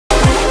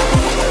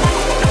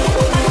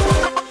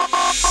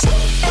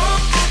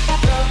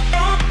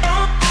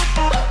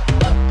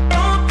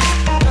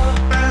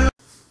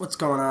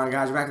going on,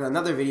 guys? We're back with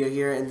another video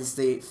here, and this is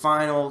the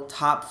final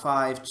top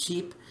 5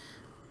 cheap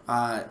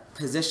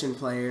position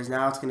players.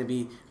 Now it's going to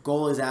be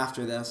goalies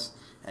after this,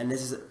 and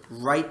this is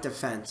right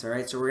defense,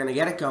 alright? So we're going to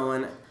get it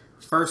going.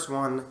 First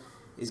one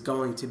is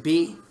going to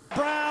be...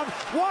 Brown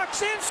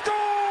walks in, scores!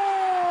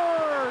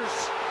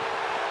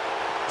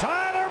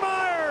 Tyler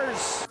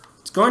Myers!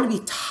 It's going to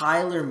be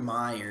Tyler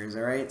Myers,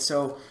 alright?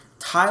 So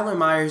Tyler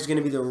Myers is going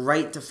to be the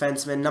right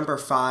defenseman, number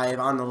 5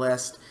 on the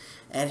list.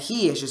 And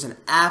he is just an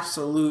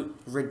absolute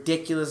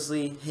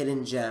ridiculously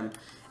hidden gem.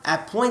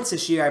 At points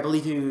this year, I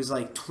believe he was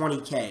like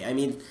 20K. I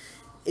mean,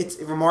 it's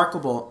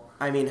remarkable,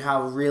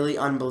 how really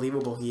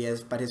unbelievable he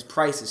is. But his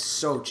price is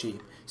so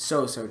cheap.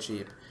 So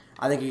cheap.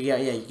 I think you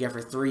get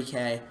for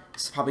 3K.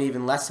 It's probably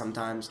even less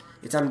sometimes.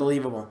 It's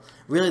unbelievable.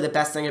 Really, the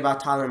best thing about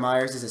Tyler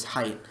Myers is his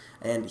height.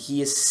 And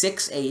he is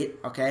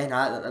 6'8", okay?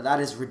 Now, that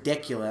is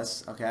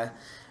ridiculous, okay?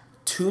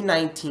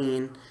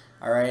 219,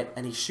 alright?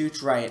 And he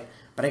shoots right.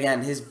 But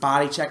again, his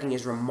body checking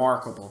is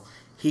remarkable.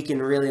 He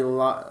can really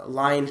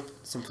line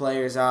some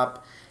players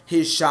up.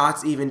 His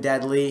shot's even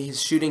deadly. His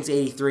shooting's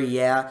 83,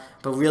 yeah.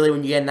 But really,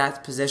 when you get in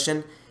that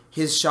position,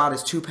 his shot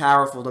is too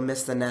powerful to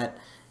miss the net.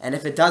 And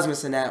if it does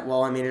miss the net,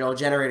 well, it'll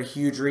generate a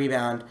huge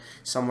rebound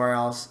somewhere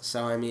else.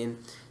 So,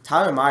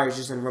 Tyler Myers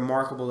is just a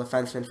remarkable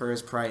defenseman for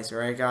his price. All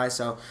right, guys?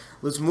 So,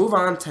 let's move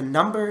on to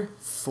number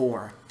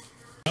 4.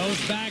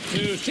 Goes back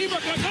to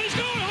Seabrook. He's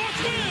going!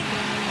 Hawks win!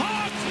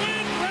 Hawks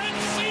win! Brent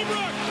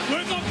Seabrook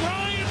with a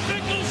Brian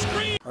Fickle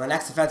screen. Well, the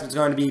next defenseman is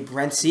going to be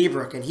Brent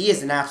Seabrook, and he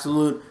is an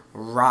absolute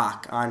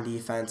rock on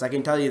defense. I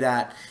can tell you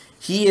that.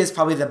 He is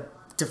probably the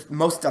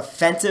most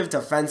defensive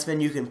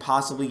defenseman you can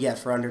possibly get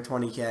for under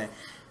 20K.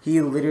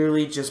 He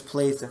literally just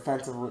plays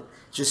defensively,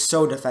 just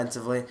so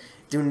defensively.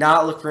 Do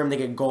not look for him to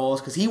get goals,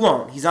 because he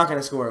won't. He's not going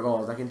to score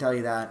goals, I can tell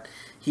you that.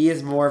 He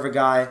is more of a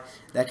guy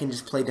that can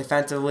just play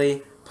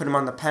defensively, put him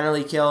on the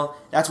penalty kill.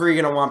 That's where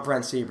you're going to want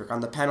Brent Seabrook,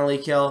 on the penalty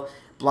kill,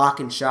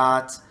 blocking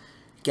shots,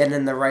 getting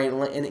in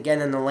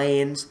the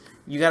lanes.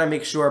 You got to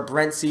make sure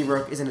Brent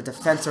Seabrook is in a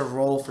defensive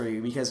role for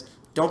you, because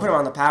don't put him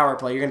on the power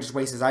play. You're going to just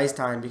waste his ice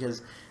time,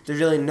 because there's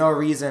really no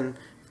reason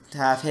to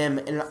have him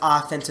in an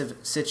offensive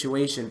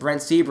situation.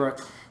 Brent Seabrook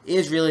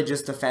is really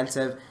just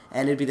defensive,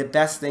 and it'd be the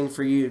best thing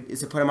for you is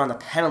to put him on the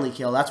penalty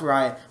kill. That's where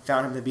I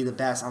found him to be the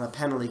best, on the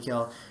penalty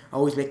kill.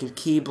 Always making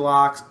key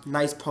blocks,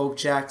 nice poke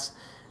checks.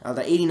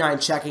 The 89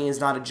 checking is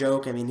not a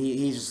joke.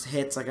 He just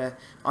hits like an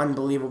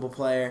unbelievable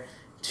player.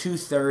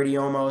 230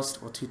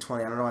 almost. Well,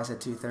 220. I don't know why I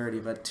said 230,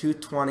 but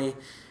 220,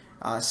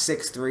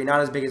 6'3".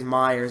 Not as big as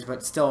Myers,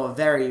 but still a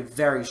very,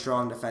 very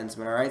strong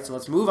defenseman. All right, so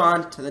let's move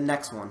on to the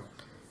next one.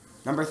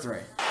 Number 3.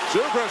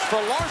 Zubras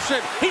for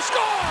Larson. He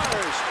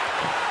scores!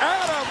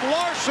 Adam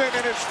Larson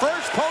in his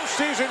first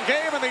postseason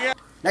game in the...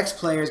 Next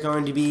player is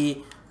going to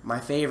be my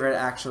favorite,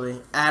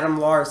 actually, Adam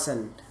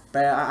Larson.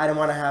 But I don't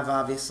want to have,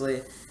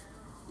 obviously...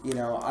 I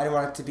don't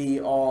want it to be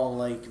all,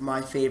 like,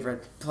 my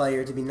favorite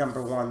player to be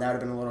number 1. That would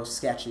have been a little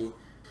sketchy.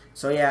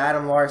 So, yeah,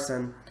 Adam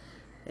Larson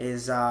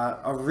is a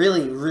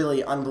really,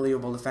 really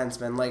unbelievable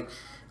defenseman. Like,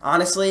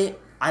 honestly,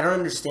 I don't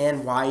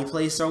understand why he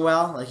plays so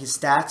well. Like, his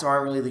stats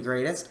aren't really the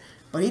greatest,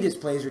 but he just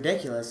plays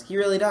ridiculous. He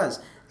really does.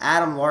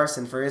 Adam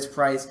Larson, for his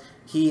price,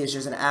 he is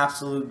just an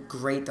absolute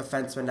great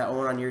defenseman to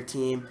own on your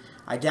team.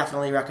 I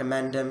definitely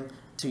recommend him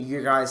to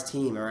your guys'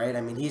 team, all right?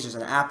 He's just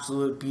an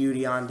absolute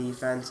beauty on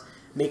defense,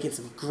 making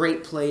some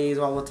great plays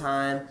all the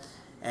time.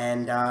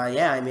 And,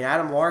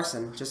 Adam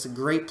Larson, just a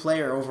great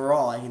player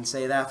overall. I can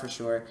say that for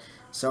sure.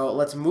 So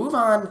let's move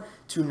on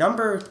to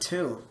number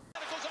 2.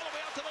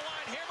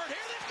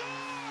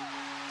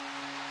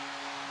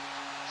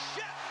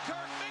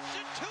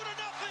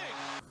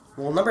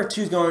 Well, number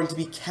 2 is going to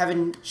be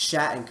Kevin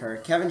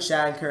Shattenkirk. Kevin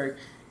Shattenkirk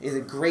is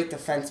a great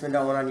defenseman to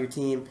own on your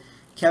team.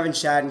 Kevin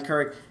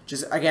Shattenkirk,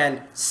 just,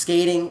 again,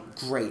 skating,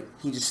 great.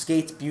 He just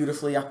skates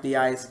beautifully up the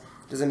ice.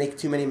 Doesn't make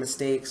too many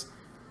mistakes.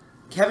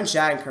 Kevin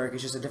Shattenkirk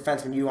is just a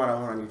defenseman you want to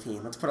own on your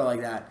team. Let's put it like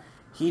that.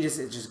 He just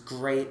is just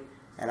great,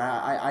 and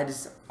I am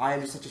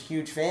just such a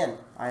huge fan.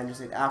 I am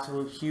just an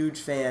absolute huge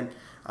fan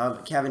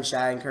of Kevin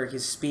Shattenkirk.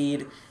 His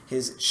speed,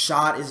 his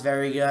shot is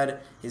very good.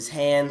 His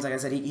hands, like I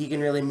said, he can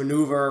really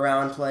maneuver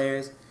around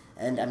players.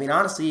 And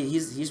honestly,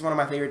 he's one of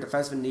my favorite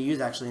defensemen to use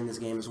actually in this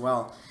game as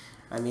well.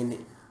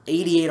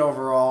 88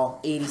 overall,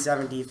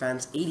 87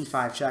 defense,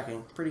 85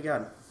 checking, pretty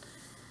good.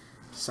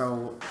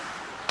 So.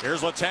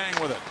 Here's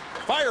Letang with it.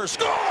 Fire,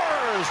 scores!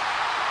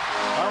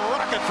 A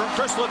rocket from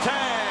Chris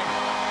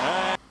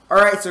Letang.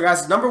 Alright, so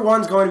guys, number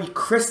 1 is going to be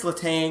Chris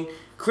Letang.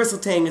 Chris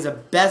Letang is a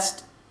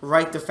best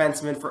right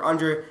defenseman for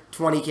under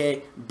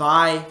 20K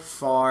by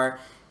far.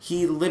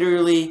 He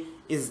literally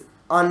is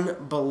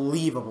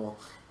unbelievable.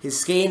 His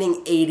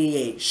skating,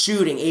 88.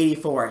 Shooting,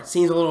 84.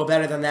 Seems a little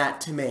better than that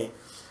to me.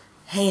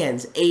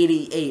 Hands,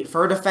 88.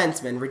 For a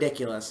defenseman,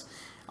 ridiculous.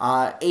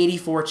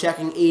 84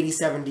 checking,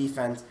 87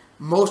 defense.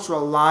 Most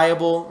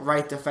reliable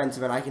right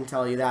defenseman, I can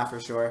tell you that for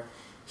sure.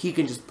 He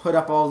can just put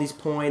up all these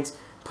points,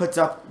 puts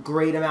up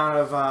great amount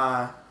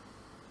of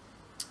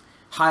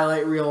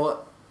highlight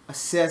reel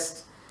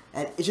assists,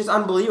 and it's just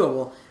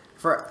unbelievable.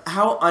 for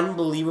how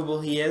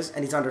unbelievable he is,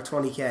 and he's under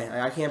 20K.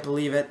 I can't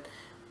believe it.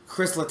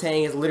 Chris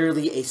Letang is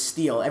literally a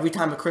steal. Every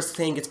time a Chris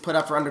Letang gets put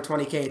up for under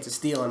 20K, it's a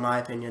steal in my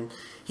opinion.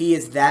 He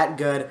is that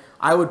good.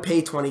 I would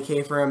pay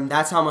 20K for him.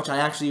 That's how much I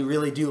actually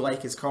really do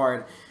like his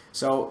card.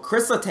 So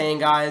Chris Letang,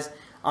 guys,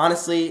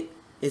 honestly,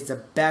 is the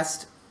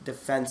best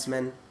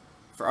defenseman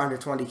for under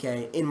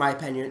 20K in my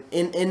opinion.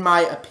 In my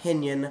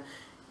opinion,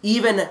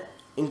 even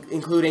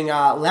including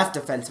left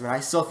defenseman, I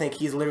still think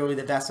he's literally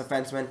the best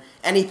defenseman.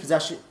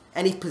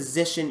 Any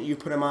position you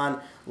put him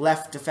on,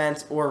 left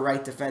defense or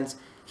right defense,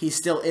 he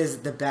still is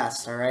the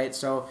best, alright?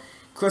 So,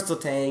 Chris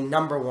Letang,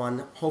 number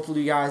 1.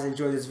 Hopefully you guys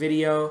enjoyed this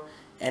video,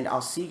 and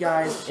I'll see you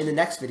guys in the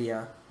next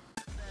video.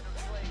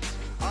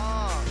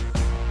 How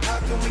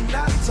can we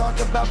not talk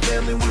about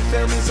family when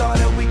family's all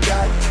that we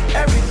got?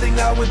 Everything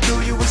I would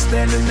do, you were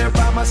standing there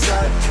by my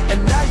side,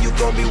 and now you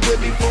gon' be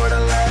with me for the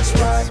last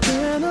ride. It's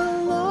been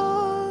a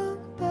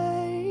long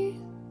day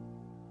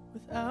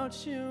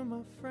without you,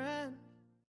 my friend.